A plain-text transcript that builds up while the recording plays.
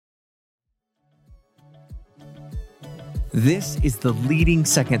This is the Leading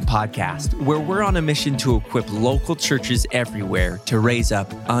Second podcast, where we're on a mission to equip local churches everywhere to raise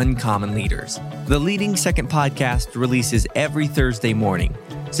up uncommon leaders. The Leading Second podcast releases every Thursday morning,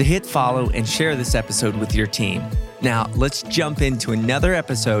 so hit follow and share this episode with your team. Now, let's jump into another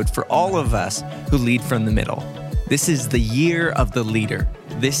episode for all of us who lead from the middle. This is the year of the leader.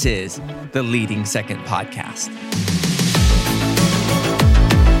 This is the Leading Second podcast.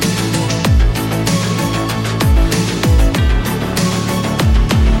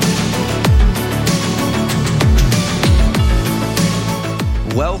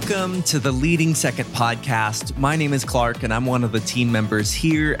 Welcome to the Leading Second podcast. My name is Clark, and I'm one of the team members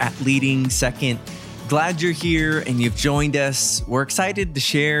here at Leading Second. Glad you're here and you've joined us. We're excited to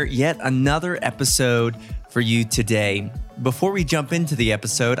share yet another episode for you today. Before we jump into the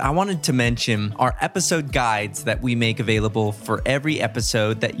episode, I wanted to mention our episode guides that we make available for every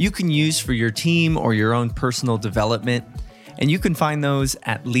episode that you can use for your team or your own personal development. And you can find those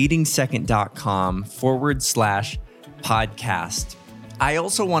at leadingsecond.com/podcast. I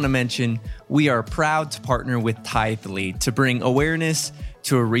also want to mention we are proud to partner with Tithely to bring awareness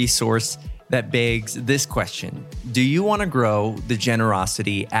to a resource that begs this question. Do you want to grow the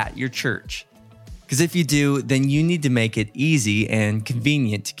generosity at your church? Because if you do, then you need to make it easy and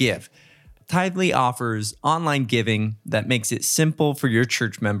convenient to give. Tithely offers online giving that makes it simple for your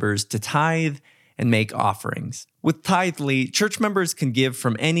church members to tithe and make offerings. With Tithely, church members can give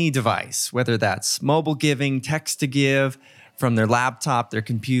from any device, whether that's mobile giving, text to give, from their laptop, their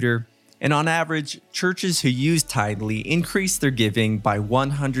computer. And on average, churches who use Tithely increase their giving by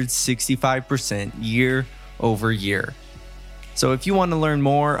 165% year over year. So if you want to learn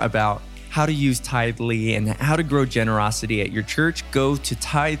more about how to use Tithely and how to grow generosity at your church, go to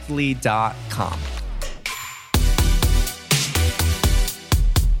tithely.com.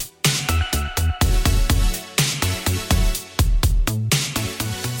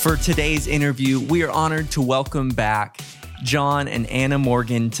 For today's interview, we are honored to welcome back John and Anna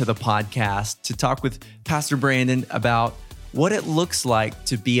Morgan to the podcast to talk with Pastor Brandon about what it looks like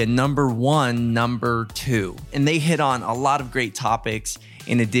to be a number two. And they hit on a lot of great topics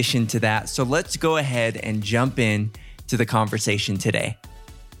in addition to that. So let's go ahead and jump in to the conversation today.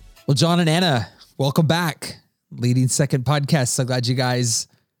 Well, John and Anna, welcome back. Leading Second podcast. So glad you guys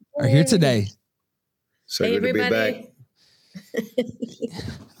are here today. So good to be back.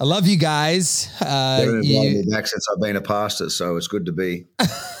 I love you guys. I've been back since I've been a pastor, so it's good to be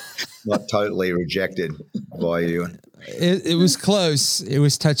not totally rejected by you. It was close. It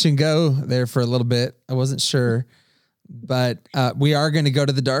was touch and go there for a little bit. I wasn't sure, but we are going to go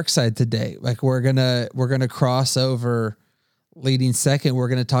to the dark side today. Like we're gonna cross over Leading Second. We're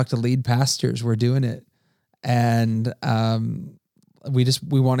going to talk to lead pastors. We're doing it, and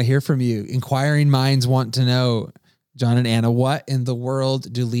we want to hear from you. Inquiring minds want to know. John and Anna, what in the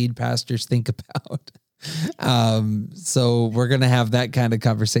world do lead pastors think about? So we're going to have that kind of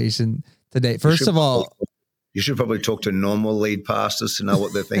conversation today. First of all, you should probably talk to normal lead pastors to know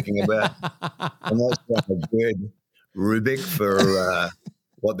what they're thinking about. And that's a good rubric for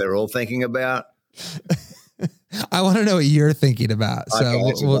what they're all thinking about. I want to know what you're thinking about. So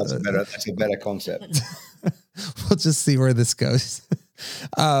okay, that's a better concept. We'll just see where this goes.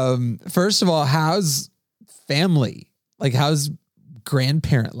 First of all, how's family? Like, how's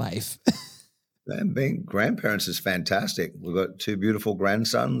grandparent life? Man, being grandparents is fantastic. We've got two beautiful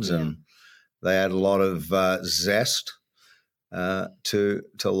grandsons, and they add a lot of zest to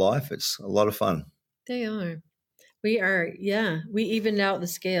life. It's a lot of fun. They are. We are. Yeah. We evened out the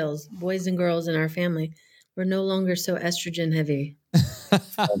scales, boys and girls in our family. We're no longer so estrogen heavy.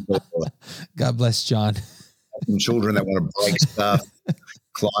 God bless John. Some children that want to break stuff,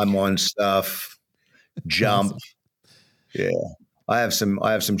 climb on stuff, jump. Yeah. I have some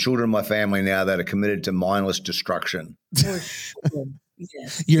children in my family now that are committed to mindless destruction. For sure.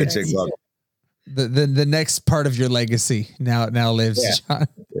 Yes. The next part of your legacy now lives, John.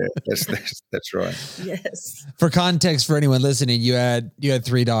 Yeah, that's right. Yes. For context, for anyone listening, you had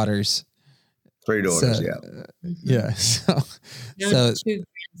three daughters. Three daughters, so, yeah. So two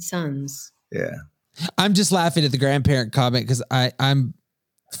grandsons. Yeah. I'm just laughing at the grandparent comment because I'm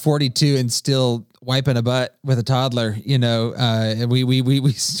 42 and still wiping a butt with a toddler, and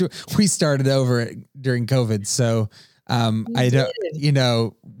we started over during COVID. So,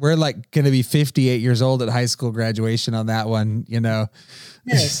 we're like going to be 58 years old at high school graduation on that one,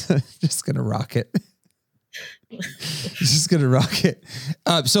 yes. Just going to rock it. Just going to rock it.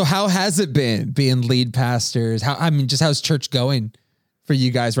 So how has it been being lead pastors? How's church going for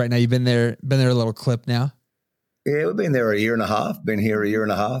you guys right now? You've been there a little clip now. Yeah, we've been there a year and a half. Been here a year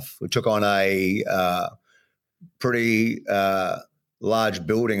and a half. We took on a pretty large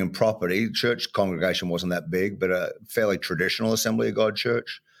building and property. Church congregation wasn't that big, but a fairly traditional Assembly of God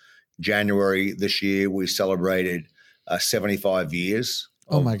church. January this year, we celebrated 75 years.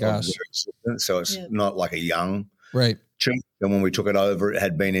 Oh my gosh. So it's not like a young right church. And when we took it over, it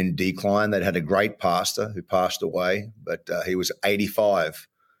had been in decline. They'd had a great pastor who passed away, but he was 85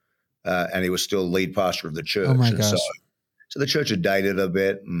 and he was still lead pastor of the church. Oh my and gosh. So the church had dated a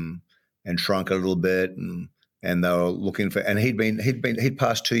bit and shrunk a little bit, and they were looking for. And he'd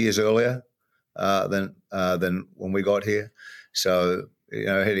passed 2 years earlier than when we got here. So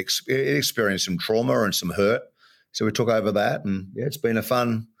he'd experienced some trauma and some hurt. So we took over that, and it's been a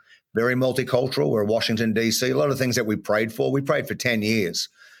fun, very multicultural. We're Washington D.C. A lot of things that we prayed for. We prayed for 10 years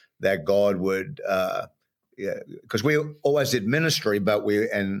that God would, because we always did ministry, but we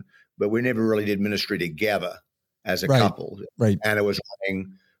never really did ministry together as a couple. Right. Anna was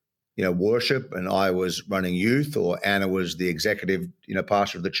running, worship, and I was running youth, or Anna was the executive,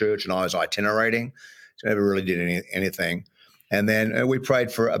 pastor of the church, and I was itinerating. So never really did anything. And then we prayed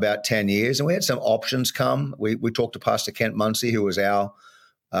for about 10 years, and we had some options come. We talked to Pastor Kent Muncie, who was our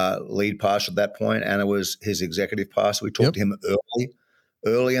lead pastor at that point. Anna was his executive pastor. We talked to him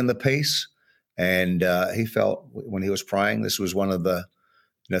early in the piece, and he felt, when he was praying, this was one of the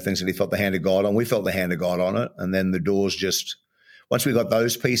things that he felt the hand of God on. We felt the hand of God on it. And then the doors just, once we got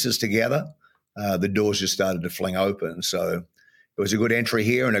those pieces together, the doors just started to fling open. So it was a good entry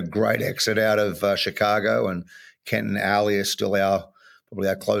here and a great exit out of Chicago. And Kent and Ali are still probably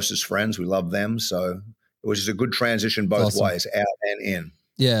our closest friends. We love them. So it was just a good transition both ways, out and in.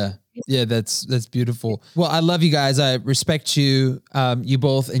 Yeah. Yeah. That's beautiful. Well, I love you guys. I respect you. You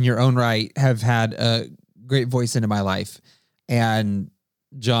both in your own right have had a great voice into my life. And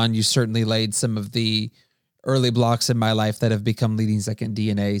John, you certainly laid some of the early blocks in my life that have become Leading Second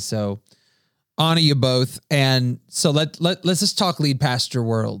DNA. So honor you both. And so let's just talk lead pastor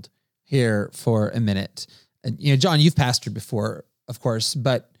world here for a minute. And, John, you've pastored before, of course,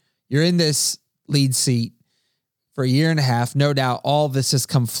 but you're in this lead seat for a year and a half. No doubt all this has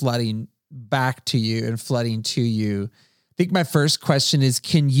come flooding back to you and flooding to you. I think my first question is,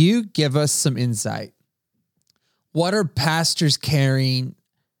 can you give us some insight? What are pastors carrying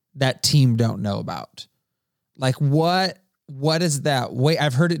that team don't know about? Like what is that weight?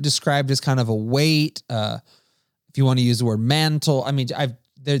 I've heard it described as kind of a weight. If you want to use the word mantle, I mean,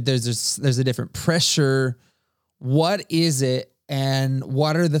 there's a different pressure. What is it, and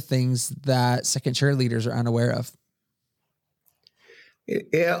what are the things that second chair leaders are unaware of?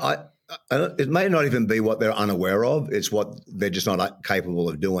 Yeah, it may not even be what they're unaware of. It's what they're just not capable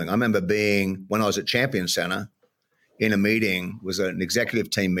of doing. I remember when I was at Champion Center, in a meeting, was an executive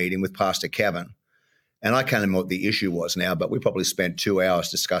team meeting with Pastor Kevin. And I can't remember what the issue was now, but we probably spent 2 hours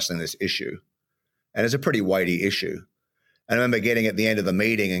discussing this issue. And it's a pretty weighty issue. And I remember getting at the end of the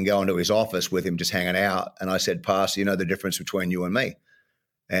meeting and going to his office with him, just hanging out. And I said, Pastor, the difference between you and me?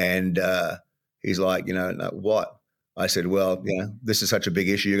 And he's like, no, what? I said, well, this is such a big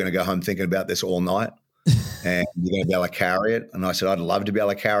issue. You're going to go home thinking about this all night. And you're going to be able to carry it. And I said, I'd love to be able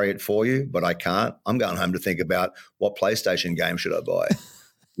to carry it for you, but I can't. I'm going home to think about what PlayStation game should I buy.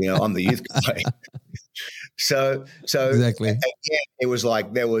 I'm the youth guy. So exactly. Again, it was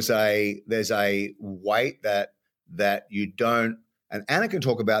like there's a weight that you don't, and Anna can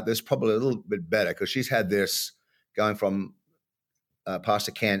talk about this probably a little bit better because she's had this going from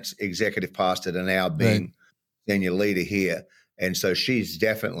Pastor Kent's executive pastor to now being senior leader here. And so she's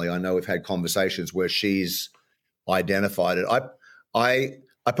definitely, I know we've had conversations where she's identified it. I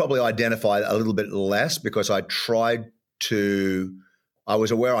probably identified a little bit less because I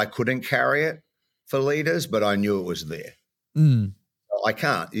was aware I couldn't carry it for leaders, but I knew it was there. I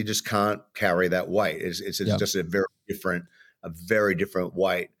can't. You just can't carry that weight. It's just a very different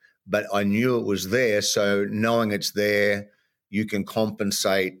weight. But I knew it was there. So knowing it's there, you can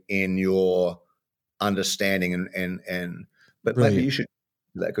compensate in your understanding but maybe you should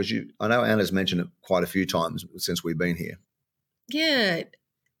do that because I know Anna's mentioned it quite a few times since we've been here. Yeah,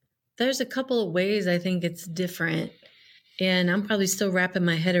 there's a couple of ways I think it's different. And I'm probably still wrapping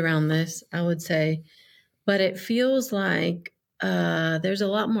my head around this, I would say. But it feels like there's a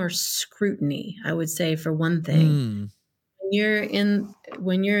lot more scrutiny, I would say, for one thing. When you're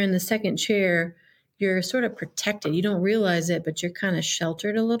in the second chair, you're sort of protected. You don't realize it, but you're kind of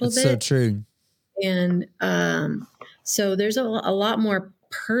sheltered a little bit. So true. And so there's a lot more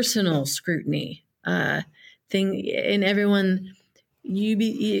personal scrutiny and everyone.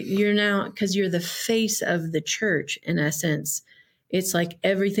 You're now, because you're the face of the church, in essence, it's like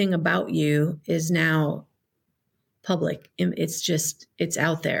everything about you is now public. It's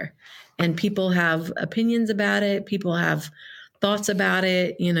out there, and people have opinions about it. People have thoughts about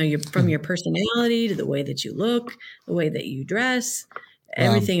it. You're from your personality to the way that you look, the way that you dress,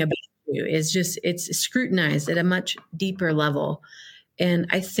 everything about you is it's scrutinized at a much deeper level. And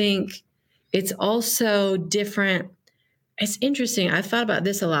I think it's also different. It's interesting. I've thought about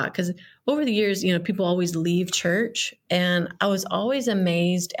this a lot because over the years, people always leave church, and I was always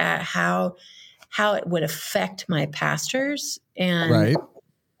amazed at how it would affect my pastors and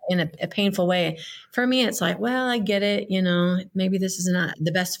in a painful way. For me, it's like, well, I get it. Maybe this is not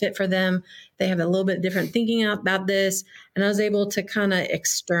the best fit for them. They have a little bit different thinking about this. And I was able to kind of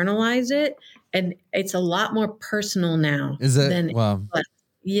externalize it. And it's a lot more personal now. Is it? Wow.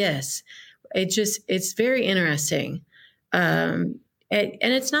 Yes. It's very interesting. And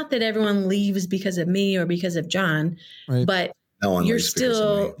it's not that everyone leaves because of me or because of John, but you're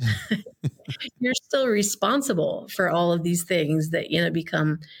still you're still responsible for all of these things that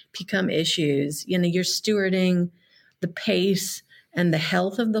become issues. You're stewarding the pace and the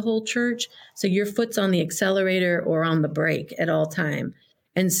health of the whole church. So your foot's on the accelerator or on the brake at all time.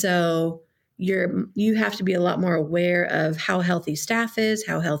 And so you have to be a lot more aware of how healthy staff is,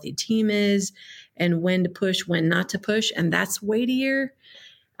 how healthy team is, and when to push, when not to push. And that's weightier.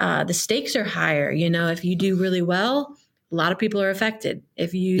 The stakes are higher. If you do really well, a lot of people are affected.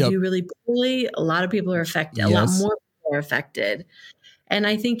 If you do really poorly, a lot of people are affected. Yes. A lot more people are affected. And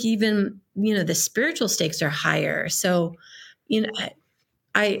I think even, the spiritual stakes are higher. So,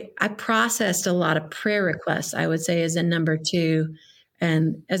 I processed a lot of prayer requests, I would say, as a number 2.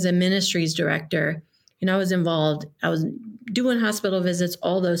 And as a ministries director, I was involved. I was doing hospital visits,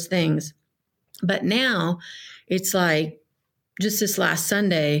 all those things. But now it's like just this last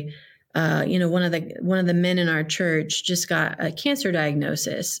Sunday, one of the men in our church just got a cancer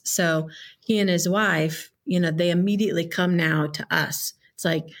diagnosis. So he and his wife, they immediately come now to us. It's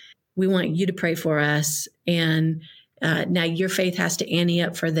like, we want you to pray for us. And now your faith has to ante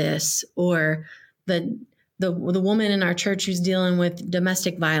up for this. Or the woman in our church who's dealing with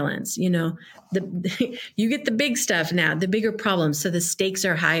domestic violence, you get the big stuff now, the bigger problems. So the stakes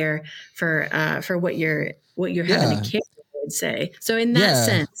are higher for what you're having to carry, I would say. So in that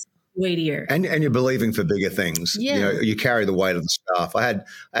sense, weightier. And you're believing for bigger things. Yeah. You carry the weight of the stuff. I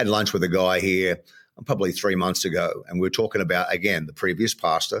had lunch with a guy here probably 3 months ago, and we were talking about, again, the previous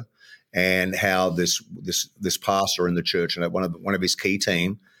pastor and how this pastor in the church and one of his key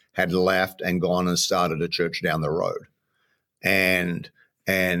team had left and gone and started a church down the road. And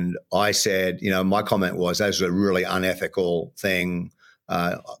I said, my comment was, that was a really unethical thing.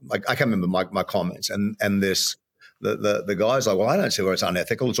 I can't remember my comments. And the guy's like, well, I don't see where it's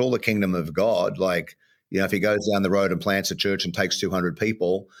unethical. It's all the kingdom of God. Like, if he goes down the road and plants a church and takes 200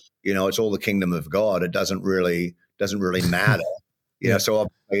 people, it's all the kingdom of God. It doesn't really matter. So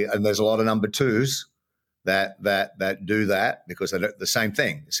and there's a lot of number 2s that do that because they're the same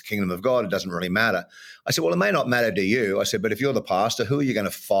thing. It's the kingdom of God. It doesn't really matter. I said, well, it may not matter to you. I said, but if you're the pastor, who are you going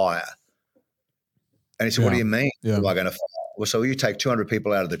to fire? And he said, what do you mean? Who am I going to fire? Well, so you take 200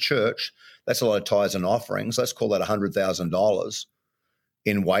 people out of the church. That's a lot of tithes and offerings. Let's call that $100,000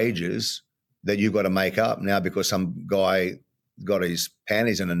 in wages that you've got to make up now because some guy got his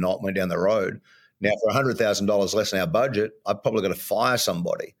panties in a knot, went down the road. Now, for $100,000 less in our budget, I've probably got to fire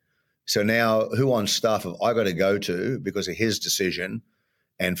somebody. So now who on staff have I got to go to because of his decision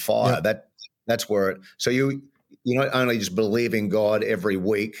and fire? That's where so you not only just believe in God every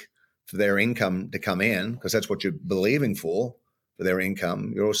week for their income to come in, because that's what you're believing for their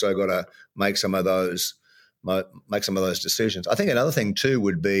income. You're also got to make some of those decisions. I think another thing too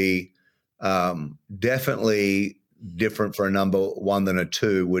would be definitely different for a number 1 than a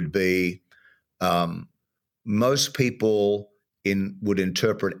 2 would be most people would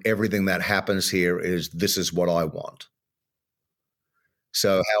interpret everything that happens here is this is what I want.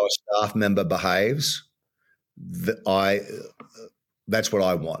 So how a staff member behaves, that's what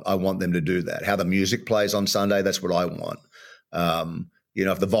I want. I want them to do that. How the music plays on Sunday, that's what I want.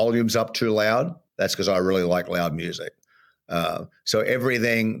 If the volume's up too loud, that's because I really like loud music. So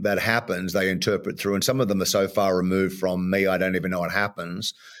everything that happens, they interpret through, and some of them are so far removed from me, I don't even know what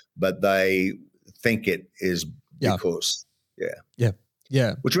happens, but they think it is because,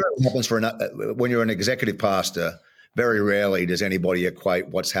 which really happens when you're an executive pastor. Very rarely does anybody equate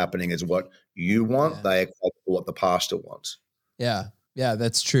what's happening as what you want. They equate what the pastor wants. Yeah,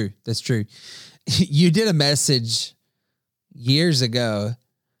 that's true. That's true. You did a message years ago,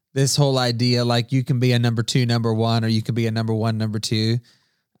 this whole idea, like you can be a number 2, number 1, or you can be a number 1, number 2.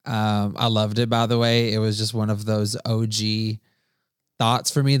 I loved it, by the way. It was just one of those OG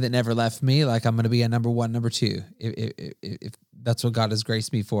thoughts for me that never left me. Like I'm going to be a number one, number two, if that's what God has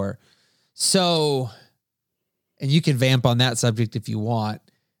graced me for. So, and you can vamp on that subject if you want,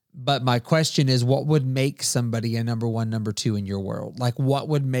 but my question is, what would make somebody a number one, number two in your world? Like what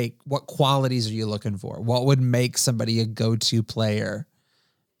qualities are you looking for? What would make somebody a go-to player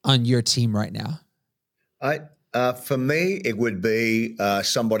on your team right now? For me, it would be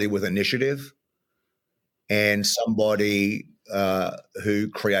somebody with initiative and somebody who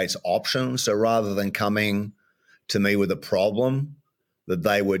creates options. So rather than coming to me with a problem, that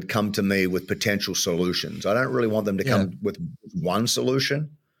they would come to me with potential solutions. I don't really want them to come with one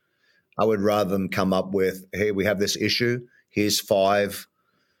solution. I would rather them come up with, hey, we have this issue. Here's 5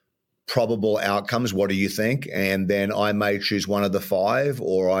 probable outcomes. What do you think? And then I may choose one of the 5,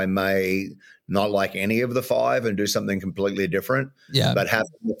 or I may not like any of the 5 and do something completely different. Yeah. But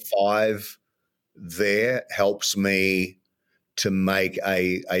having the 5 there helps me to make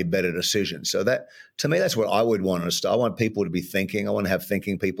a better decision. So that, to me, that's what I would want to start. I want people to be thinking. I want to have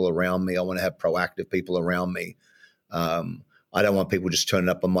thinking people around me. I want to have proactive people around me. I don't want people just turning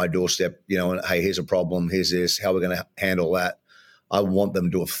up on my doorstep, and hey, here's a problem. Here's this, how we're going to handle that. I want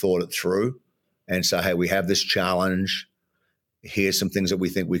them to have thought it through and say, hey, we have this challenge. Here's some things that we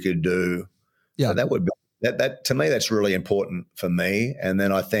think we could do. Yeah. So that would be, that to me, that's really important for me. And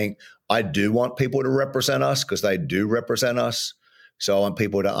then I think I do want people to represent us because they do represent us. So I want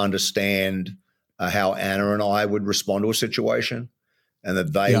people to understand how Anna and I would respond to a situation, and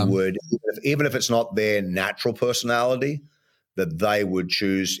that they would, even if it's not their natural personality, that they would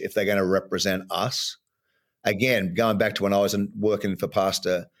choose if they're going to represent us. Again, going back to when I was working for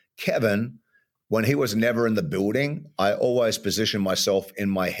Pastor Kevin, when he was never in the building, I always positioned myself in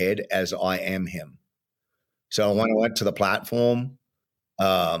my head as I am him. So when I went to the platform,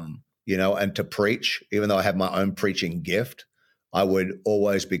 and to preach, even though I have my own preaching gift, I would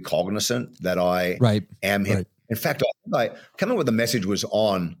always be cognizant that I am him. Right. In fact, I can't remember what the message was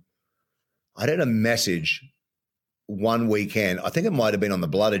on. I did a message one weekend. I think it might have been on the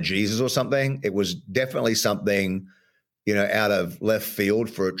blood of Jesus or something. It was definitely something, out of left field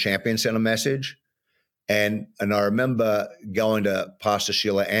for a Champion Center message. And I remember going to Pastor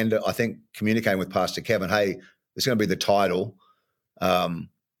Sheila and I think communicating with Pastor Kevin, hey, this is going to be the title.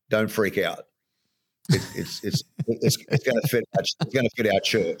 Don't freak out. It's going to fit. It's going to fit our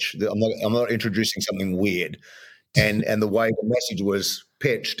church. I'm not introducing something weird. And the way the message was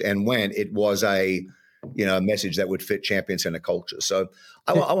pitched and went, it was a message that would fit Champion Center culture. So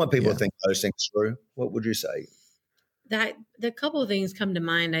I want people to think those things through. What would you say? That the couple of things come to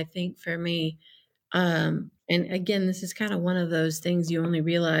mind, I think, for me. And again, this is kind of one of those things you only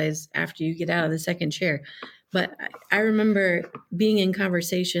realize after you get out of the second chair. But I remember being in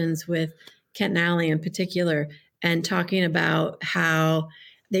conversations with Kent and Allie in particular and talking about how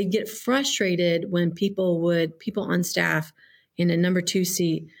they'd get frustrated when people on staff in a number 2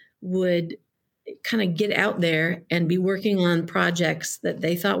 seat would kind of get out there and be working on projects that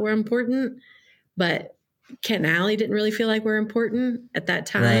they thought were important, but Kent and Allie didn't really feel like were important at that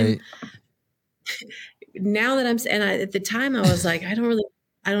time. Right. Now that at the time I was like, I don't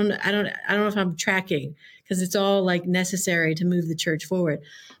know if I'm tracking, because it's all like necessary to move the church forward.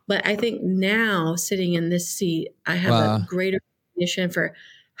 But I think now sitting in this seat, I have a greater recognition for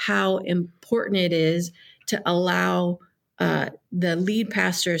how important it is to allow the lead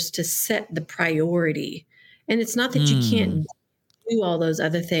pastors to set the priority. And it's not that you can't do all those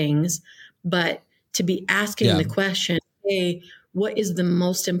other things, but to be asking the question, hey, what is the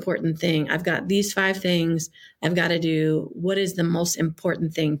most important thing? I've got these 5 things I've got to do. What is the most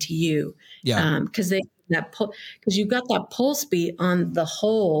important thing to you? Yeah. Because you've got that pulse beat on the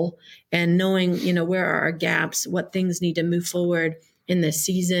whole, and knowing, where are our gaps, what things need to move forward in this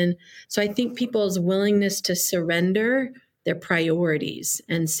season. So I think people's willingness to surrender their priorities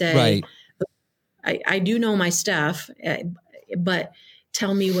and say, I do know my stuff, but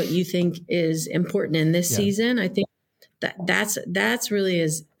tell me what you think is important in this season. I think that's really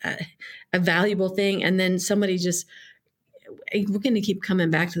is a valuable thing. And then somebody we're going to keep coming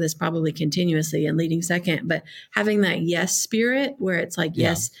back to this probably continuously and leading second, but having that yes spirit where it's like,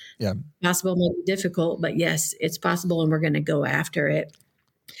 yes, possible, may be difficult, but yes, it's possible and we're going to go after it.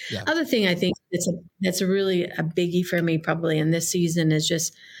 Yeah. Other thing I think that's really a biggie for me probably in this season is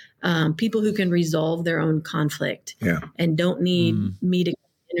just people who can resolve their own conflict and don't need me to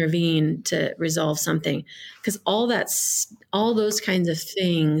intervene to resolve something, because all those kinds of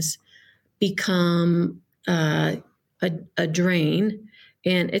things become a drain.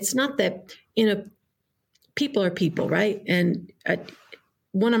 And it's not that people are people, right? And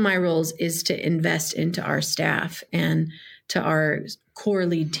one of my roles is to invest into our staff and to our core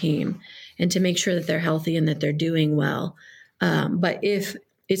lead team and to make sure that they're healthy and that they're doing well. But if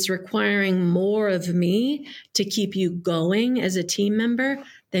it's requiring more of me to keep you going as a team member,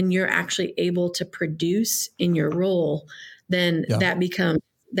 then you're actually able to produce in your role, then that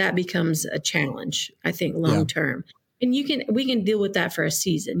becomes a challenge, I think, long term. And we can deal with that for a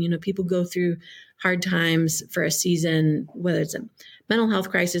season. You know, people go through hard times for a season, whether it's a mental health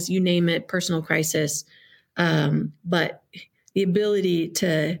crisis, you name it, personal crisis. But the ability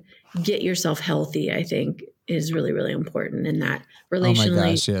to get yourself healthy, I think, is really, really important in that relationally, oh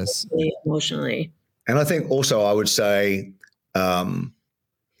my gosh, yes. Emotionally. And I think also I would say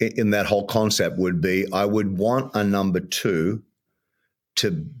in that whole concept would be, I would want a number two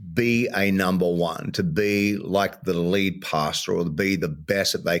to be a number one, to be like the lead pastor or to be the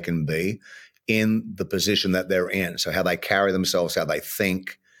best that they can be in the position that they're in. So how they carry themselves, how they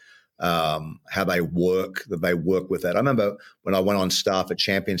think, how they work, that they work with that. I remember when I went on staff at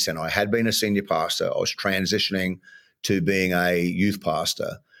Champion Center, I had been a senior pastor. I was transitioning to being a youth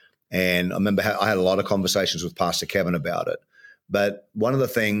pastor. And I remember I had a lot of conversations with Pastor Kevin about it. But one of the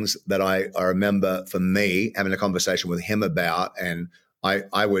things that I remember for me having a conversation with him about, and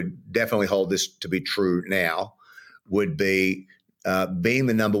I would definitely hold this to be true now, would be being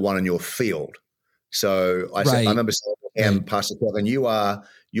the number one in your field. So I remember saying to him, Pastor Kevin,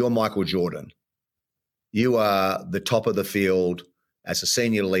 you're Michael Jordan. You are the top of the field as a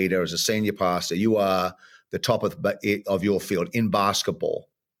senior leader, as a senior pastor. You are the top of your field in basketball.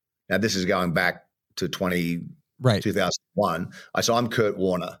 Now, this is going back to 2001. I said, I'm Kurt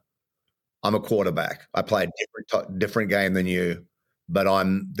Warner. I'm a quarterback. I play a different game than you, but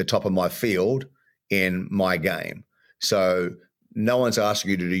I'm the top of my field in my game. So no one's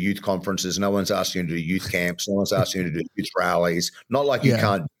asking you to do youth conferences. No one's asking you to do youth camps. No one's asking you to do youth rallies. Not like you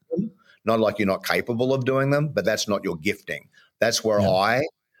can't do them, not like you're not capable of doing them, but that's not your gifting. That's where I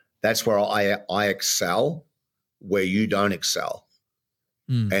excel, where you don't excel.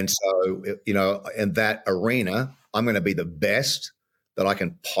 And so, you know, in that arena, I'm going to be the best that I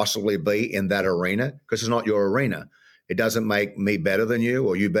can possibly be in that arena, because it's not your arena. It doesn't make me better than you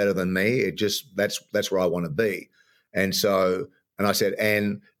or you better than me. It just, that's where I want to be. And so, and I said,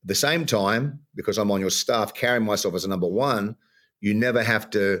 and at the same time, because I'm on your staff, carrying myself as a number one, you never have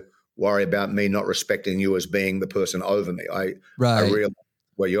to worry about me not respecting you as being the person over me. I realize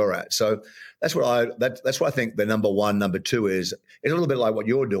where you're at. So that's what I think the number one, number two is a little bit like what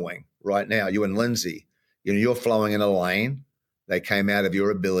you're doing right now. You and Lindsay, you know, you're flowing in a lane. They came out of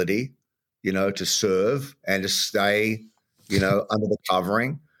your ability, you know, to serve and to stay, you know, under the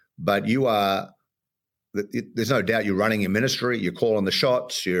covering. But you are, there's no doubt you're running your ministry. You're calling the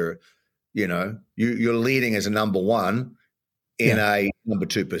shots. You're leading as a number one in a number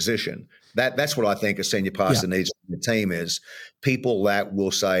two position. That's what I think a senior pastor needs in the team, is people that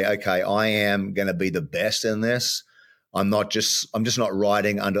will say, okay, I am going to be the best in this. I'm just not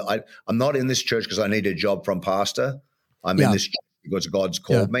riding under, I'm not in this church because I need a job from pastor. I'm in this church because God's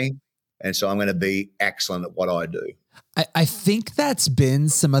called me. And so I'm going to be excellent at what I do. I think that's been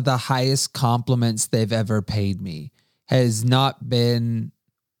some of the highest compliments they've ever paid me, has not been,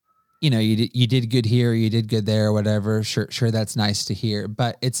 you know, you did good here, you did good there, whatever. Sure, that's nice to hear.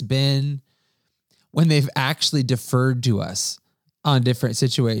 But it's been when they've actually deferred to us on different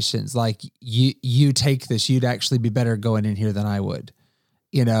situations, like you take this, you'd actually be better going in here than I would,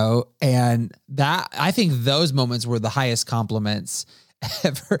 you know. And that, I think those moments were the highest compliments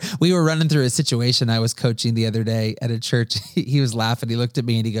ever. We were running through a situation I was coaching the other day at a church. He was laughing. He looked at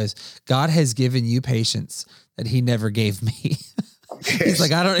me and he goes, God has given you patience that he never gave me. He's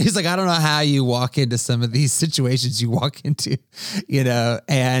like, I don't know how you walk into some of these situations you walk into, you know,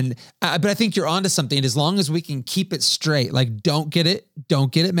 and, but I think you're onto something. As long as we can keep it straight, like, don't get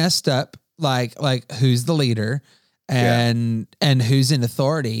it messed up. Like who's the leader and who's in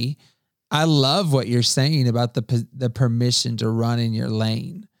authority. I love what you're saying about the permission to run in your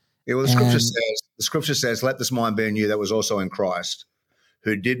lane. Yeah, well, the scripture says, let this mind be in you that was also in Christ,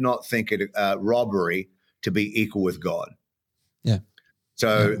 who did not think it robbery to be equal with God. Yeah.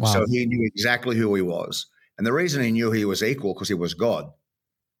 So he knew exactly who he was. And the reason he knew he was equal, because he was God.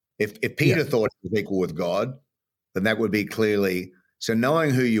 If Peter thought he was equal with God, then that would be clearly. So knowing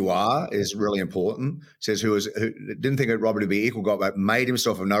who you are is really important. It says who didn't think it robbery to be equal God, but made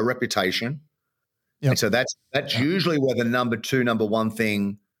himself of no reputation. Yep. And so that's usually where the number two, number one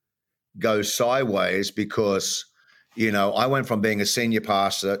thing goes sideways, because, you know, I went from being a senior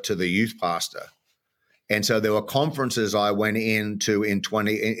pastor to the youth pastor. And so there were conferences I went into in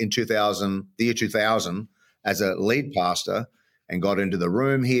 2000, the year 2000, as a lead pastor, and got into the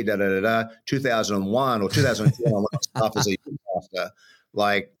room here, 2001 or 2002, I went on staff as a youth pastor.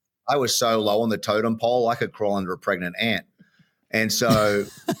 Like, I was so low on the totem pole, I could crawl under a pregnant ant. And so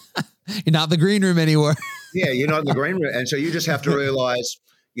you're not in the green room anymore. yeah, you're not in the green room. And so you just have to realize,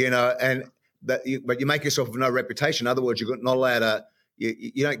 and that but you make yourself no reputation. In other words, you're not allowed to,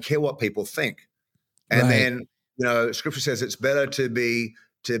 you don't care what people think. And then, scripture says it's better to be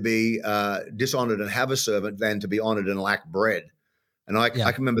dishonored and have a servant than to be honored and lack bread. And I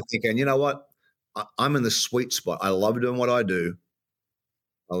can remember thinking, you know what? I'm in the sweet spot. I love doing what I do.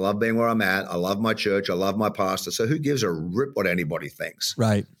 I love being where I'm at. I love my church. I love my pastor. So who gives a rip what anybody thinks?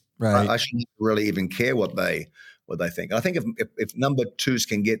 Right. I shouldn't really even care what they think. I think if number twos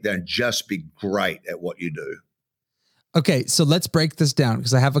can get there and just be great at what you do. Okay, so let's break this down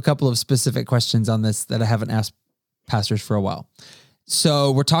because I have a couple of specific questions on this that I haven't asked pastors for a while.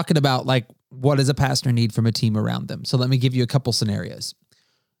 So we're talking about like, what does a pastor need from a team around them? So let me give you a couple scenarios.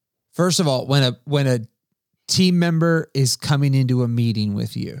 First of all, when a team member is coming into a meeting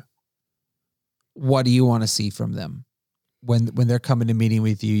with you, what do you want to see from them when they're coming to meeting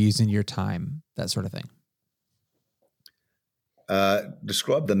with you, using your time, that sort of thing?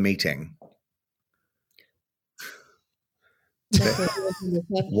 Describe the meeting.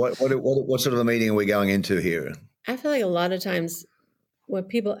 What sort of a meeting are we going into here? I feel like a lot of times when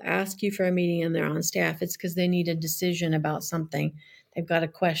people ask you for a meeting and they're on staff, it's because they need a decision about something. They've got a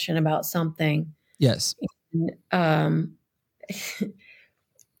question about something. Yes. And,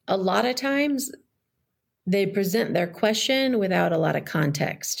 a lot of times they present their question without a lot of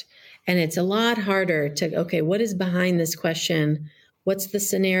context. And it's a lot harder to, okay, what is behind this question? What's the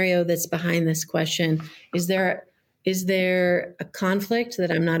scenario that's behind this question? Is there a conflict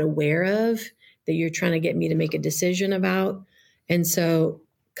that I'm not aware of that you're trying to get me to make a decision about? And so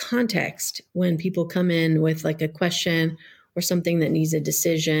context, when people come in with like a question or something that needs a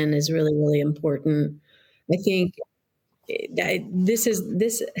decision, is really, really important. I think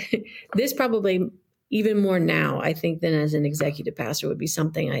this probably even more now, I think, than as an executive pastor would be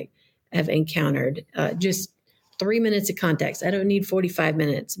something I have encountered. Just 3 minutes of context. I don't need 45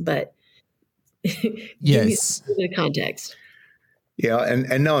 minutes, but yes, give me the context. Yeah,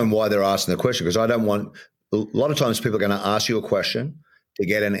 and knowing why they're asking the question, because I don't want, a lot of times people are going to ask you a question to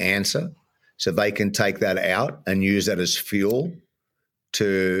get an answer so they can take that out and use that as fuel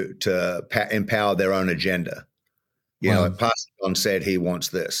to empower their own agenda. You know, Pastor John said he wants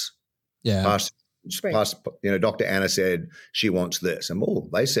this. Yeah. Pastor, Dr. Anna said she wants this. And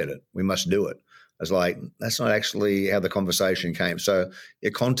they said it. We must do it. I was like, that's not actually how the conversation came. So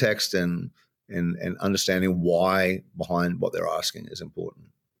your context and understanding why behind what they're asking is important.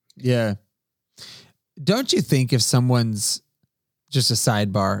 Yeah. Don't you think if someone's, just a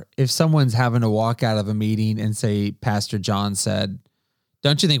sidebar, if someone's having to walk out of a meeting and say, Pastor John said,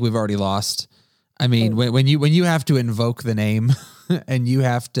 don't you think we've already lost? I mean, when you have to invoke the name and you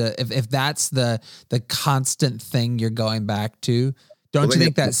have to, if that's the constant thing you're going back to, don't you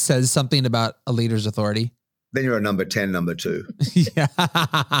think that says something about a leader's authority? Then you're a number 10, number 2. Yeah.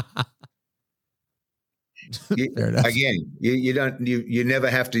 You never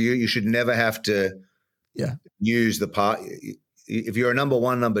have to, you should never have to use the part. If you're a number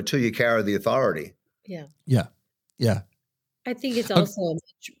 1, number 2, you carry the authority. Yeah. Yeah. Yeah. I think it's also a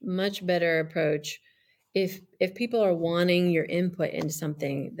much better approach if people are wanting your input into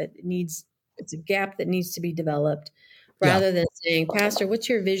something that it's a gap that needs to be developed, rather than saying, Pastor, what's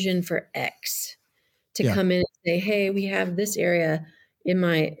your vision for X? To come in and say, hey, we have this area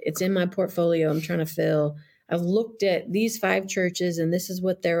it's in my portfolio I'm trying to fill. I've looked at these 5 churches and this is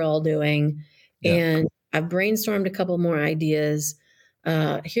what they're all doing. Yeah. And I've brainstormed a couple more ideas.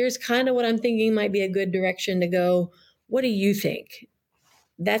 Here's kind of what I'm thinking might be a good direction to go. What do you think?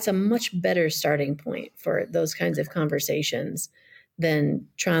 That's a much better starting point for those kinds of conversations than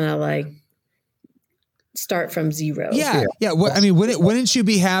trying to start from zero. Yeah. Yeah. Well, I mean, wouldn't you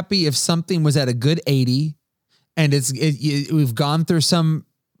be happy if something was at a good 80 and we've gone through some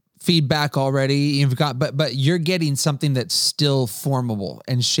feedback already, but you're getting something that's still formable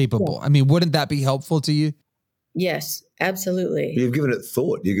and shapeable. Yeah. I mean, wouldn't that be helpful to you? Yes, absolutely. You've given it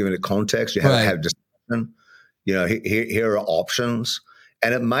thought. You've given it context. You have discussion. Here are options,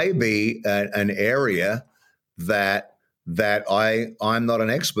 and it may be an area that I'm not an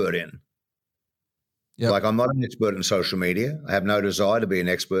expert in. Yep. Like, I'm not an expert in social media. I have no desire to be an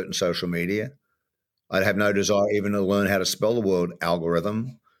expert in social media. I have no desire even to learn how to spell the word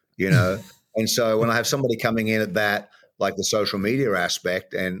algorithm, And so when I have somebody coming in at that, like the social media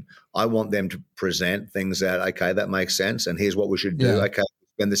aspect, and I want them to present things that makes sense, and here's what we should do. Yeah. Okay,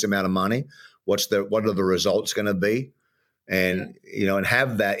 spend this amount of money. What are the results going to be? and and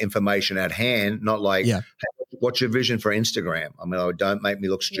have that information at hand, not like, Yeah. hey, what's your vision for Instagram? I mean, don't make me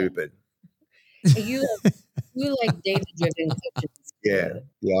look stupid. You like data driven coaches. Yeah,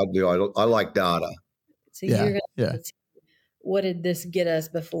 I do. I like data. So you're gonna Yeah. see, what did this get us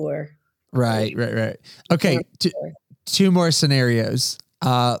before? Right. Okay. Two more scenarios.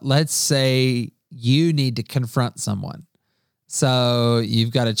 Let's say you need to confront someone. So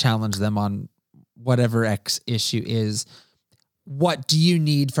you've got to challenge them on whatever X issue is. What do you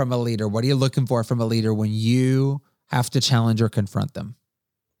need from a leader? What are you looking for from a leader when you have to challenge or confront them?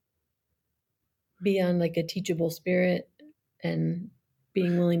 Be on like a teachable spirit and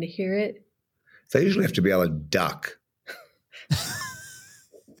being willing to hear it. They usually have to be able to duck.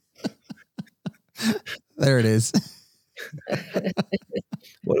 There it is.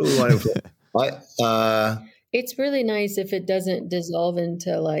 What do we want to? It's really nice if it doesn't dissolve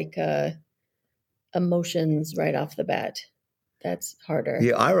into like emotions right off the bat. That's harder.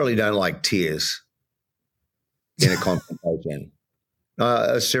 Yeah, I really don't like tears in a confrontation.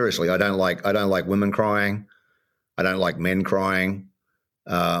 Seriously, I don't like women crying. I don't like men crying,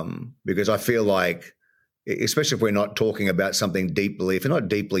 because I feel like, especially if we're not talking about something deeply, if you're not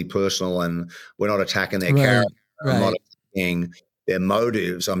deeply personal and we're not attacking their character, I'm not attacking their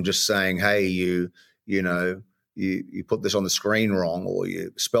motives. I'm just saying, hey, you put this on the screen wrong, or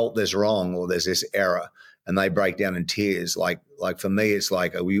you spelt this wrong, or there's this error, and they break down in tears. Like for me, it's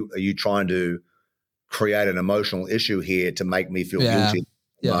like, are you trying to create an emotional issue here to make me feel guilty?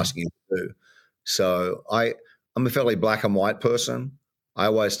 I'm asking you to do. So I'm a fairly black and white person. I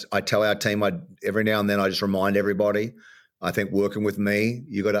tell our team, every now and then I just remind everybody, I think working with me,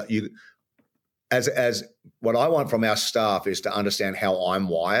 as what I want from our staff is to understand how I'm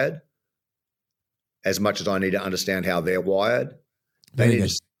wired as much as I need to understand how they're wired. They need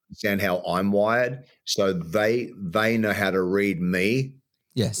to understand how I'm wired so they know how to read me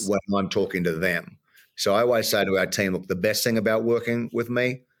when I'm talking to them. So I always say to our team, look, the best thing about working with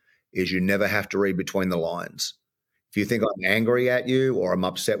me is you never have to read between the lines. If you think I'm angry at you or I'm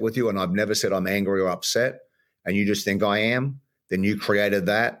upset with you, and I've never said I'm angry or upset, and you just think I am, then you created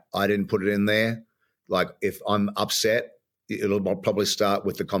that. I didn't put it in there. Like if I'm upset, it'll probably start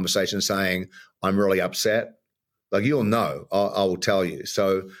with the conversation saying, I'm really upset. Like you'll know, I will tell you.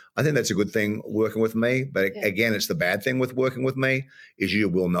 So I think that's a good thing working with me. But again, it's the bad thing with working with me is you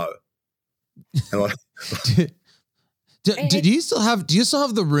will know. And do you still have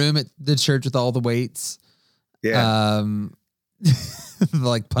the room at the church with all the weights? Yeah.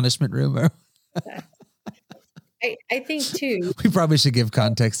 Like punishment room. I think too. We probably should give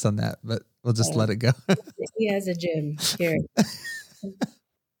context on that, but we'll just let it go. He has a gym here.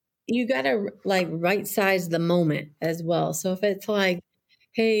 You got to like right size the moment as well. So if it's like,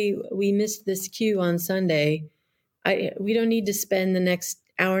 hey, we missed this cue on Sunday, we don't need to spend the next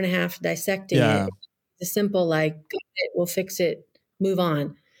hour and a half dissecting it. It's a simple like, we'll fix it, move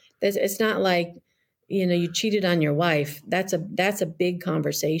on. It's not like, you cheated on your wife. That's a big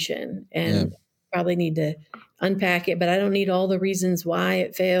conversation, and probably need to unpack it. But I don't need all the reasons why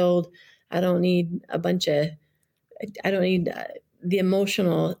it failed. I don't need the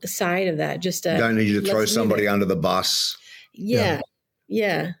emotional side of that. Just don't need you to throw somebody under the bus. Yeah.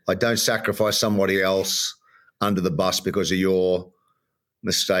 Like don't sacrifice somebody else under the bus because of your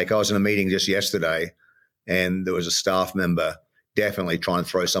mistake. I was in a meeting just yesterday, and there was a staff member definitely trying to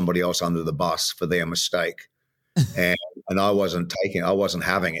throw somebody else under the bus for their mistake, and I wasn't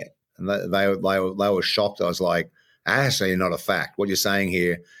having it. And they were shocked. I was like, actually, not a fact. What you're saying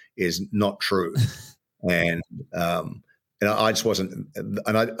here is not true. And I just wasn't,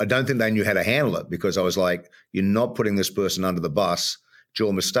 and I don't think they knew how to handle it, because I was like, you're not putting this person under the bus. It's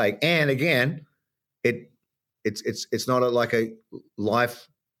your mistake. And again, it's not like a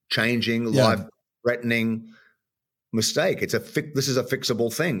life-changing, life-threatening mistake. This is a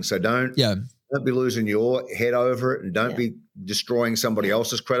fixable thing. So don't be losing your head over it, and don't be destroying somebody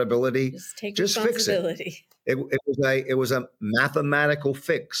else's credibility. Just fix it. It was a mathematical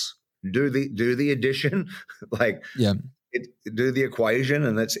fix. Do the addition, do the equation,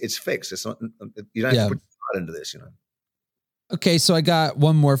 and it's fixed. It's not, you don't have to put your heart into this, Okay, so I got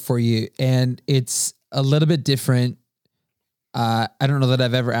one more for you, and it's a little bit different. I don't know that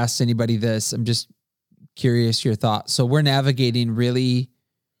I've ever asked anybody this. I'm just curious your thoughts. So we're navigating really,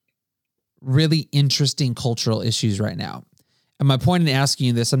 really interesting cultural issues right now. And my point in asking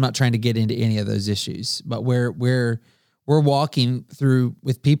you this, I'm not trying to get into any of those issues, but we're walking through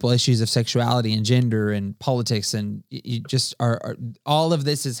with people issues of sexuality and gender and politics, and you just are all of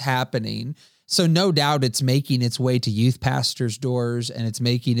this is happening. So no doubt it's making its way to youth pastors' doors, and it's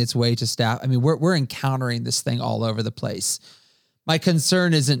making its way to staff. I mean, we're encountering this thing all over the place. My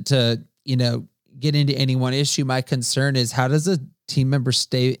concern isn't to, get into any one issue. My concern is, how does a team member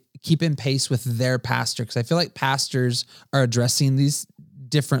keep in pace with their pastor? Because I feel like pastors are addressing these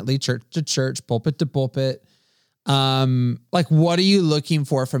differently, church to church, pulpit to pulpit. What are you looking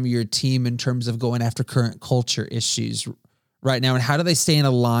for from your team in terms of going after current culture issues right now, and how do they stay in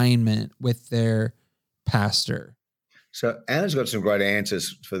alignment with their pastor? So Anna's got some great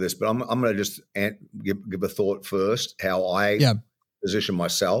answers for this, but I'm going to just give a thought first, how I position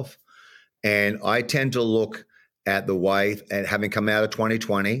myself. And I tend to look at the way, and having come out of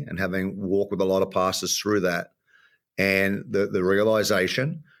 2020 and having walked with a lot of pastors through that, and the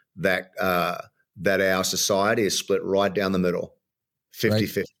realization that that our society is split right down the middle,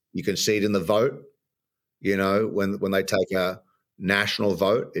 50-50. Right. You can see it in the vote. When they take a national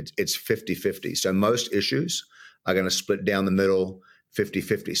vote, it's 50-50. So most issues are going to split down the middle,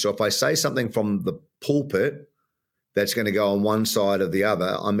 50-50. So if I say something from the pulpit that's going to go on one side or the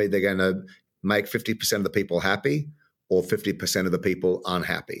other, I'm either going to make 50% of the people happy or 50% of the people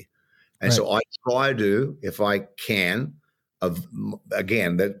unhappy. And so I try to, if I can,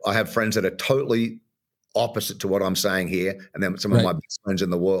 that I have friends that are totally opposite to what I'm saying here, and then some of my best friends in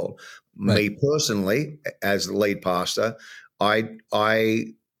the world. Me personally, as the lead pastor, I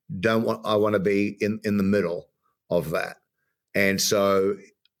want to be in the middle of that. And so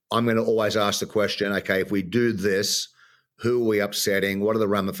I'm going to always ask the question, okay, if we do this, who are we upsetting? What are the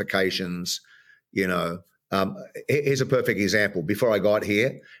ramifications? Here's a perfect example. Before I got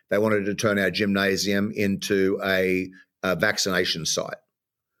here, they wanted to turn our gymnasium into a vaccination site.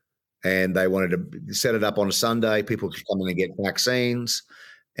 And they wanted to set it up on a Sunday. People could come in and get vaccines.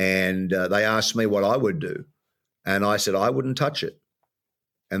 And they asked me what I would do. And I said, I wouldn't touch it.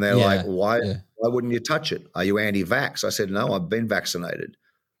 And they're like, why wouldn't you touch it? Are you anti-vax? I said, no, I've been vaccinated.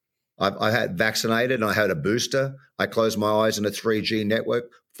 I had vaccinated and I had a booster. I closed my eyes in a 3G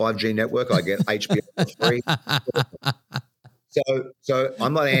network, 5G network. I get HBO for free. So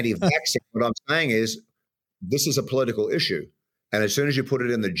I'm not anti-vaccine. What I'm saying is this is a political issue. And as soon as you put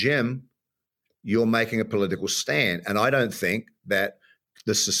it in the gym, you're making a political stand. And I don't think that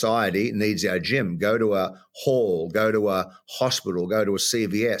the society needs our gym. Go to a hall, go to a hospital, go to a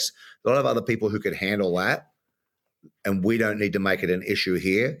CVS. A lot of other people who could handle that. And we don't need to make it an issue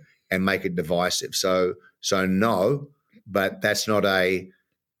here and make it divisive. So no, but that's not a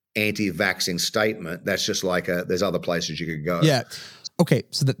anti-vaxxing statement. That's just like there's other places you could go. Yeah. Okay.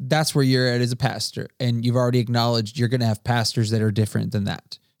 So that's where you're at as a pastor. And you've already acknowledged you're going to have pastors that are different than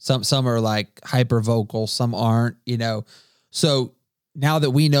that. Some are like hyper vocal, some aren't, So now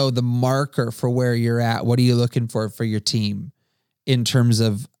that we know the marker for where you're at, what are you looking for your team in terms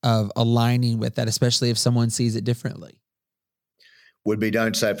of aligning with that, especially if someone sees it differently? Would be,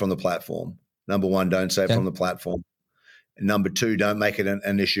 don't say it from the platform. Number one, don't say it from the platform. And number two, don't make it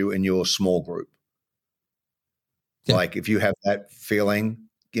an issue in your small group. Yeah. Like if you have that feeling,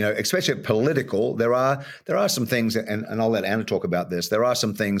 especially political, there are some things, and I'll let Anna talk about this. There are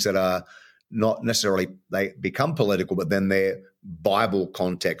some things that are not necessarily, they become political, but then they're Bible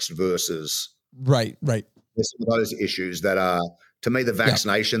context versus. Right. There's some of those issues that are, to me, the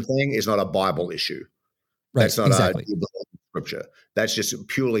vaccination thing is not a Bible issue. Right. That's not a scripture. That's just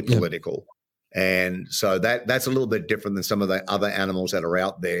purely political. And so that's a little bit different than some of the other animals that are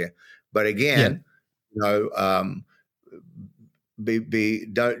out there. But again, don't,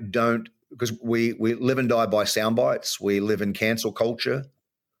 because we live and die by sound bites. We live in cancel culture.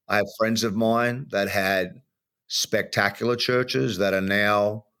 I have friends of mine that had spectacular churches that are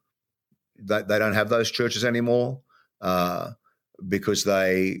now, they don't have those churches anymore because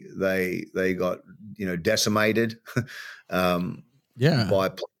they got, decimated by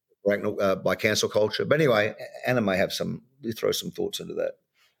cancel culture. But anyway, Anna may have you throw some thoughts into that.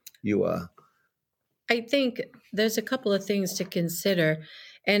 You are. I think there's a couple of things to consider,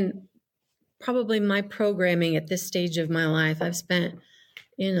 and probably my programming at this stage of my life, I've spent,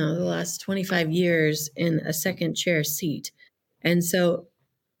 the last 25 years in a second chair seat. And so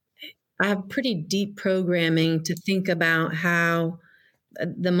I have pretty deep programming to think about how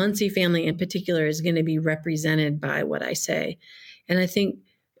the Muncie family in particular is going to be represented by what I say. And I think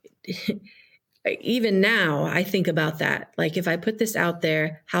even now I think about that. Like if I put this out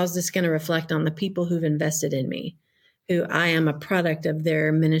there, how's this going to reflect on the people who've invested in me, who I am a product of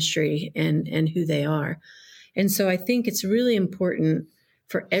their ministry and who they are. And so I think it's really important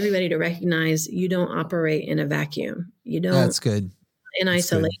for everybody to recognize you don't operate in a vacuum. You don't. That's good. In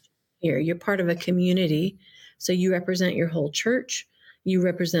isolation here. You're part of a community. So you represent your whole church. You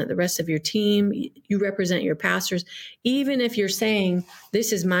represent the rest of your team. You represent your pastors. Even if you're saying,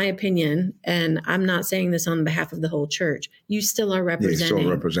 this is my opinion, and I'm not saying this on behalf of the whole church, you still are representing.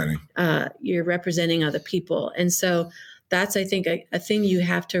 You're representing other people. And so that's, I think, a thing you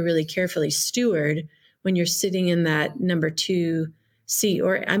have to really carefully steward when you're sitting in that number 2 seat,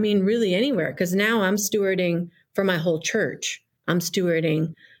 or I mean, really anywhere, because now I'm stewarding for my whole church. I'm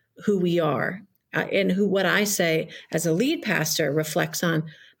stewarding who we are. And what I say as a lead pastor reflects on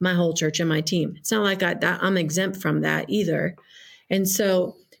my whole church and my team. It's not like I'm exempt from that either. And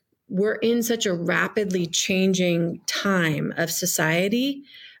so we're in such a rapidly changing time of society.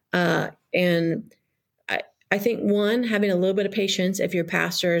 And I think, one, having a little bit of patience if your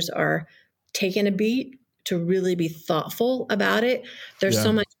pastors are taking a beat to really be thoughtful about it. There's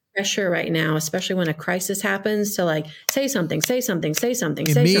so much pressure right now, especially when a crisis happens, to like say something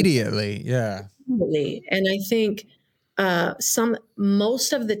immediately. Yeah. And I think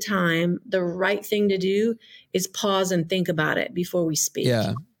most of the time, the right thing to do is pause and think about it before we speak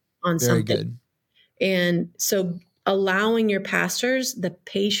on something. Good. And so allowing your pastors the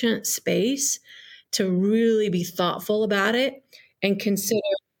patient space to really be thoughtful about it and consider,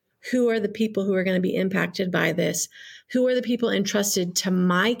 who are the people who are going to be impacted by this? Who are the people entrusted to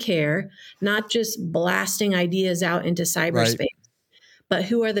my care, not just blasting ideas out into cyberspace, but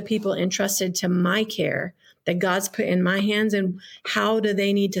who are the people entrusted to my care that God's put in my hands, and how do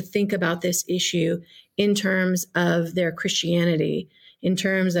they need to think about this issue in terms of their Christianity, in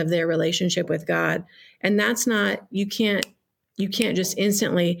terms of their relationship with God? And that's not, you can't just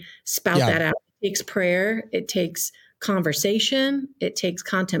instantly spout that out. It takes prayer. It takes conversation. It takes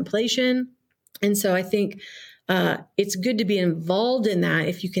contemplation. And so I think it's good to be involved in that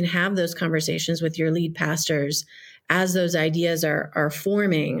if you can have those conversations with your lead pastors as those ideas are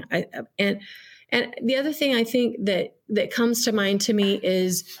forming. And the other thing I think that comes to mind to me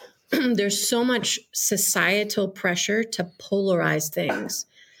is there's so much societal pressure to polarize things.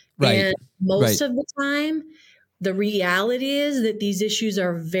 Right. And most of the time, the reality is that these issues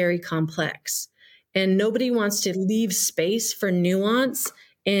are very complex, and nobody wants to leave space for nuance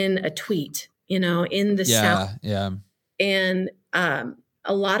in a tweet, in the South. Yeah. And a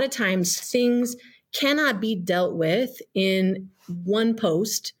lot of times things cannot be dealt with in one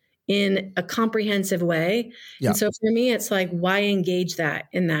post in a comprehensive way. Yeah. And so for me, it's like, why engage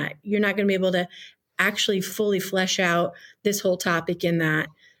in that? You're not going to be able to actually fully flesh out this whole topic in that.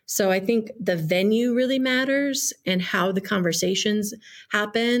 So I think the venue really matters and how the conversations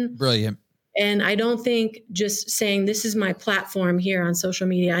happen. Brilliant. And I don't think just saying, this is my platform here on social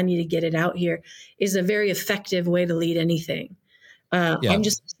media, I need to get it out here, is a very effective way to lead anything. I'm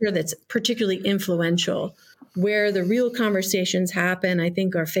just sure that's particularly influential. Where the real conversations happen, I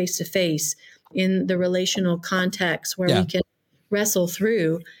think, are face-to-face in the relational context where we can wrestle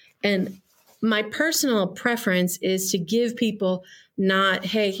through. And my personal preference is to give people not,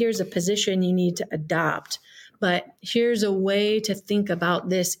 hey, here's a position you need to adopt, but here's a way to think about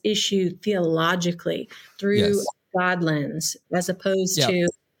this issue theologically through a God lens, as opposed to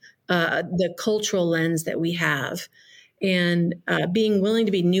the cultural lens that we have, and being willing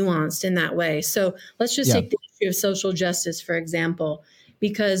to be nuanced in that way. So let's just take the issue of social justice, for example,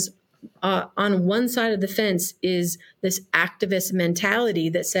 because on one side of the fence is this activist mentality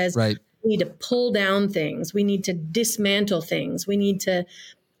that says, we need to pull down things, we need to dismantle things, we need to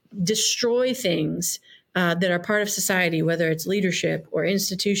destroy things that are part of society, whether it's leadership or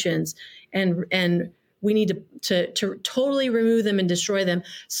institutions, and we need to totally remove them and destroy them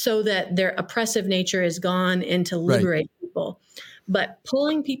so that their oppressive nature is gone, and to liberate people. But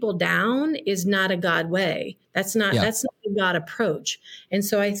pulling people down is not a God way. That's not a God approach. And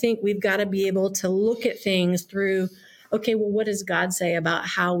so I think we've got to be able to look at things through, okay, well, what does God say about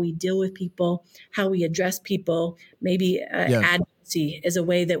how we deal with people, how we address people? Maybe advocacy is a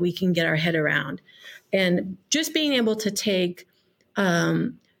way that we can get our head around. And just being able to take,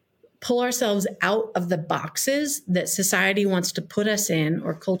 pull ourselves out of the boxes that society wants to put us in,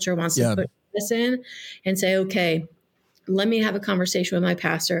 or culture wants to put us in, and say, okay, let me have a conversation with my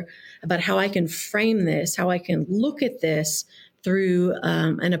pastor about how I can frame this, how I can look at this through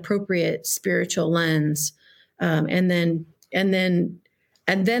an appropriate spiritual lens. And then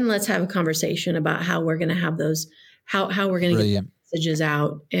let's have a conversation about how we're going to have those, how we're going to get messages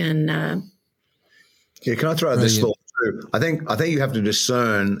out. And can I throw out this thought too? I think you have to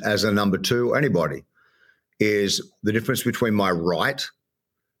discern, as a number two, or anybody, is the difference between my right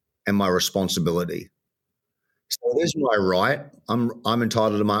and my responsibility. So there's my right. I'm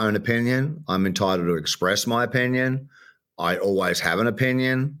entitled to my own opinion. I'm entitled to express my opinion. I always have an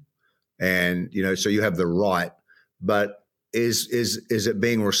opinion. And, so you have the right. But is it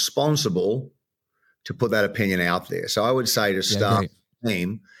being responsible to put that opinion out there? So I would say to start the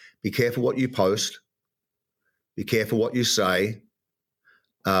team, be careful what you post, be careful what you say.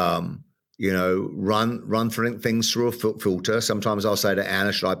 Run things through a filter. Sometimes I'll say to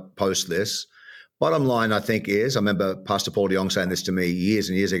Anna, should I post this? Bottom line, I think is, I remember Pastor Paul DeYoung saying this to me years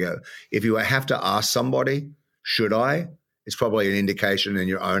and years ago. If you have to ask somebody, should I? It's probably an indication in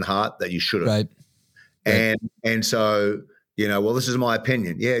your own heart that you shouldn't. Right. And so, well, this is my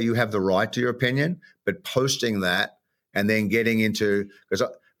opinion. Yeah, you have the right to your opinion, but posting that and then getting into, because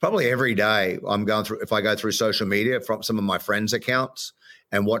probably every day I'm going through, if I go through social media from some of my friends' accounts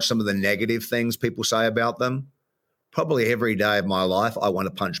and watch some of the negative things people say about them, probably every day of my life, I want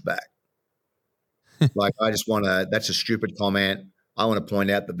to punch back. Like, I just want to, that's a stupid comment. I want to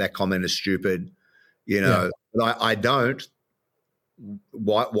point out that comment is stupid, but I don't.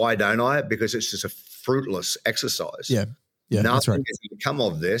 Why don't I? Because it's just a fruitless exercise. Yeah. Nothing that's right. is going to come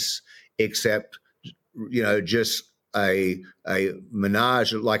of this except, just a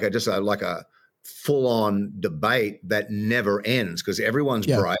menage, like a full-on debate that never ends, because everyone's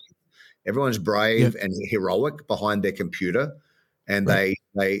brave. Everyone's brave and heroic behind their computer, and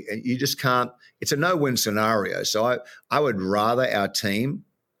you just can't. It's a no-win scenario. So I would rather our team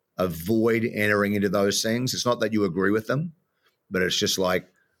avoid entering into those things. It's not that you agree with them, but it's just like,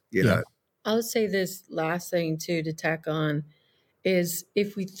 know. I'll say this last thing too to tack on is,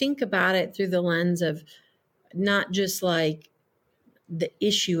 if we think about it through the lens of not just like the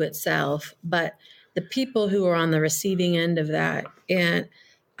issue itself, but the people who are on the receiving end of that. And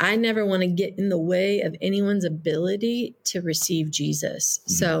I never want to get in the way of anyone's ability to receive Jesus.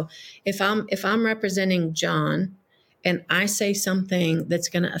 Mm-hmm. So if I'm representing John and I say something that's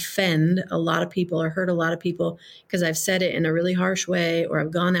going to offend a lot of people or hurt a lot of people because I've said it in a really harsh way, or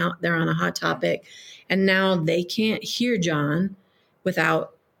I've gone out there on a hot topic, and now they can't hear John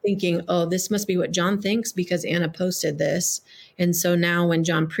without thinking, oh, this must be what John thinks because Anna posted this. And so now when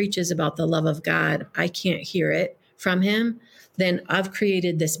John preaches about the love of God, I can't hear it from him. Then I've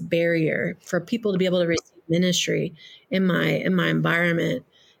created this barrier for people to be able to receive ministry in my environment.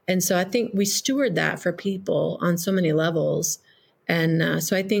 And so I think we steward that for people on so many levels. And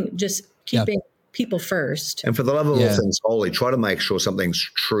so I think just keeping people first. And for the love of all things holy, try to make sure something's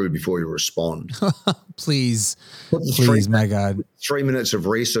true before you respond. Please, my God. 3 minutes of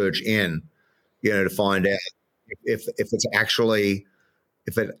research in, to find out if it actually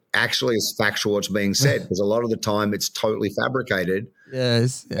is factual what's being said, because a lot of the time it's totally fabricated.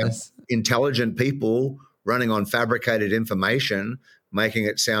 Yes. Intelligent people running on fabricated information, making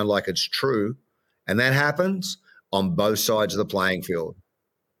it sound like it's true. And that happens on both sides of the playing field.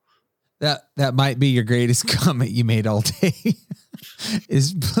 That might be your greatest comment you made all day.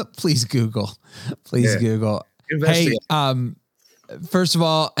 Is please Google. Google. Hey, first of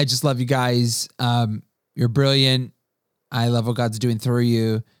all, I just love you guys. You're brilliant. I love what God's doing through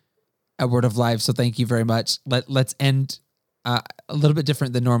you at Word of Life. So thank you very much. Let's end a little bit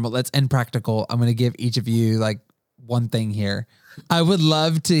different than normal. Let's end practical. I'm going to give each of you like one thing here. I would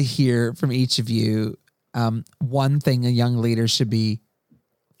love to hear from each of you one thing a young leader should be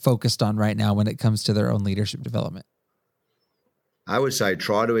focused on right now when it comes to their own leadership development. I would say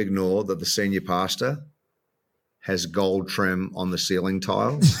try to ignore that the senior pastor has gold trim on the ceiling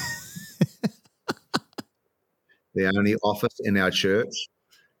tiles. The only office in our church.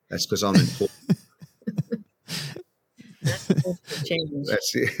 That's because I'm important.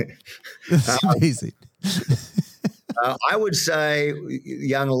 That's it. That's amazing. I would say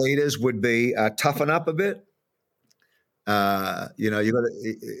young leaders would be toughen up a bit. You got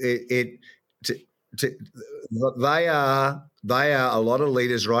they are a lot of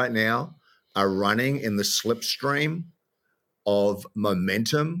leaders right now are running in the slipstream of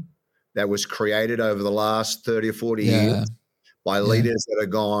momentum that was created over the last 30 or 40 years by leaders that have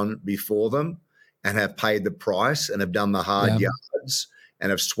gone before them and have paid the price and have done the hard yards and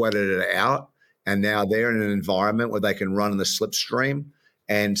have sweated it out. And now they're in an environment where they can run in the slipstream.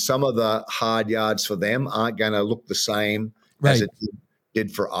 And some of the hard yards for them aren't going to look the same as it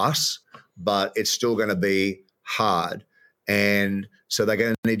did for us, but it's still going to be hard. And so they're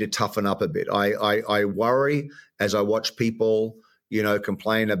going to need to toughen up a bit. I worry as I watch people,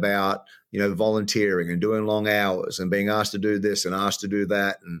 complain about, volunteering and doing long hours and being asked to do this and asked to do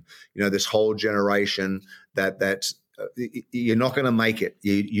that. And, this whole generation that's you're not going to make it.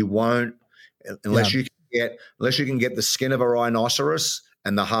 You won't unless you can get the skin of a rhinoceros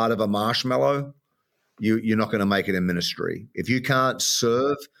and the heart of a marshmallow. You're not going to make it in ministry. If you can't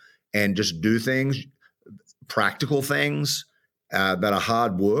serve and just do things, practical things that are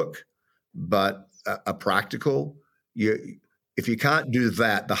hard work, but are practical, if you can't do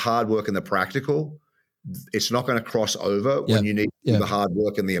that, the hard work and the practical, it's not going to cross over when you need to do the hard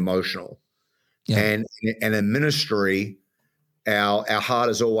work and the emotional. And in ministry, our heart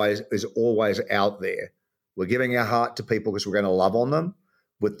is always out there. We're giving our heart to people because we're going to love on them,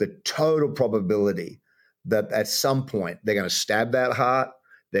 with the total probability that at some point they're going to stab that heart,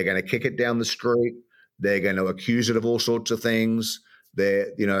 they're going to kick it down the street, they're going to accuse it of all sorts of things.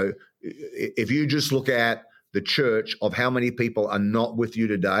 If you just look at the church of how many people are not with you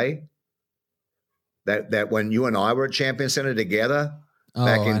today, that when you and I were at Champion Center together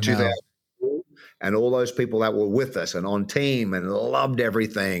back in 2000, and all those people that were with us and on team and loved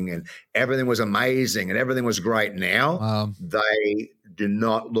everything and everything was amazing and everything was great. Now they do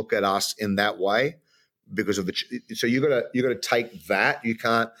not look at us in that way because of so you got to take that. You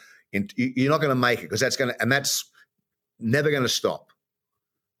can't, you're not going to make it because that's never going to stop.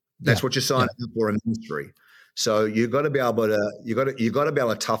 That's what you're signing up for in ministry. So you got to be able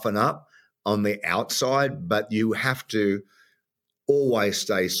to toughen up on the outside, but you have to always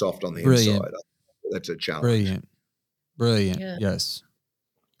stay soft on the inside. That's a challenge. Brilliant. Yeah. Yes.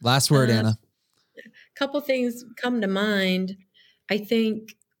 Last word, Anna. A couple things come to mind. I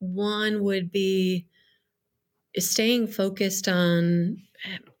think one would be staying focused on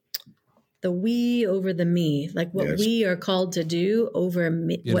the we over the me, like what we are called to do over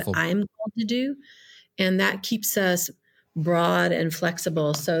me, what I'm called to do. And that keeps us broad and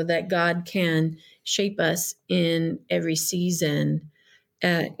flexible so that God can shape us in every season.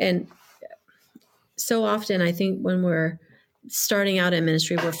 And so often, I think when we're starting out in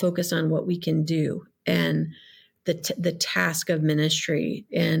ministry, we're focused on what we can do and the task of ministry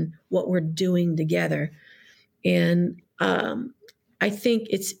and what we're doing together. And I think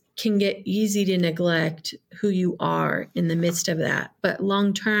it can get easy to neglect who you are in the midst of that. But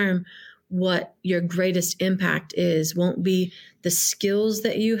long term, what your greatest impact won't be the skills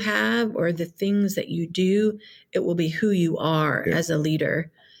that you have or the things that you do. It will be who you are as a leader.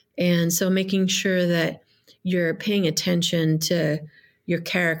 And so making sure that you're paying attention to your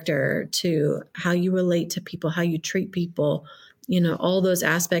character, to how you relate to people, how you treat people, all those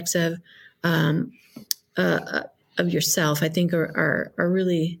aspects of yourself, I think are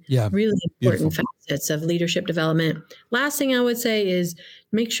really, really important facets of leadership development. Last thing I would say is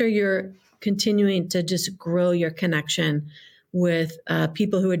make sure you're continuing to just grow your connection with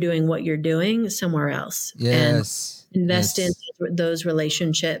people who are doing what you're doing somewhere else. Yes. And invest in those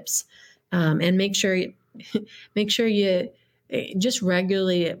relationships, and make sure you just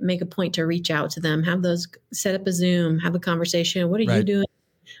regularly make a point to reach out to them, set up a Zoom, have a conversation. What are you doing?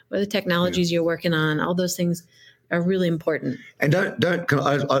 What are the technologies you're working on? All those things are really important. And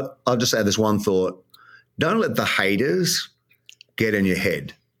I'll just add this one thought. Don't let the haters get in your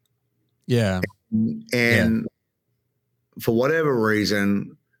head. Yeah. And for whatever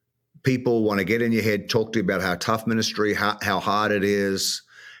reason, people want to get in your head, talk to you about how tough ministry, how hard it is,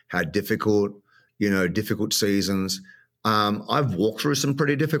 how difficult, difficult seasons. I've walked through some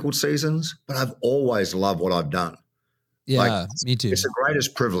pretty difficult seasons, but I've always loved what I've done. Yeah, me too. It's the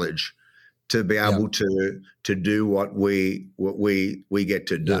greatest privilege to be able to do what we get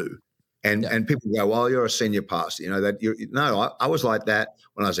to do. And people go, well, you're a senior pastor. I was like that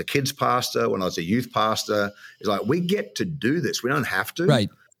when I was a kids pastor, when I was a youth pastor. It's like, we get to do this. We don't have to. Right.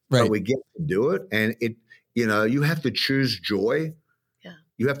 But we get to do it. And you have to choose joy. Yeah.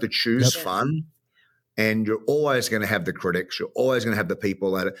 You have to choose fun. And you're always going to have the critics. You're always going to have the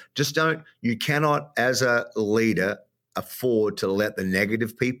people that you cannot, as a leader, afford to let the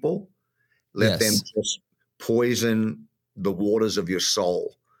negative people, let them just poison the waters of your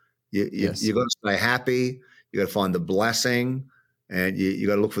soul. You got to stay happy. You got to find the blessing, and you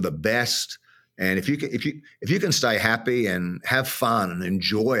got to look for the best. And if you can stay happy and have fun and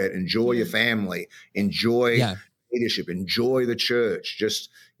enjoy it, enjoy your family, enjoy leadership, enjoy the church. Just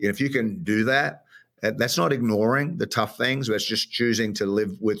if you can do that, that's not ignoring the tough things. That's just choosing to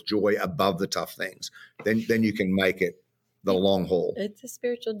live with joy above the tough things. Then you can make it the long haul. It's a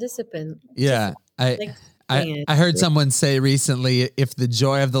spiritual discipline. Yeah, I heard someone say recently, if the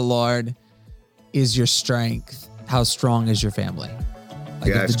joy of the Lord is your strength, how strong is your family?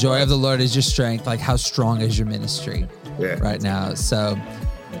 Like if the joy of the Lord is your strength, like how strong is your ministry right now? So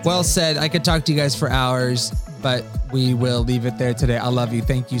well said. I could talk to you guys for hours, but we will leave it there today. I love you.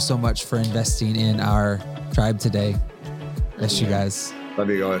 Thank you so much for investing in our tribe today. Bless you guys.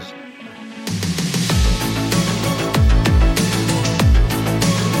 Love you guys.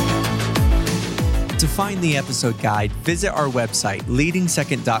 To find the episode guide, visit our website,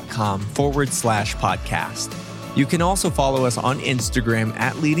 leadingsecond.com/podcast. You can also follow us on Instagram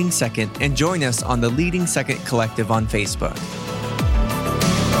at Leading Second and join us on the Leading Second Collective on Facebook.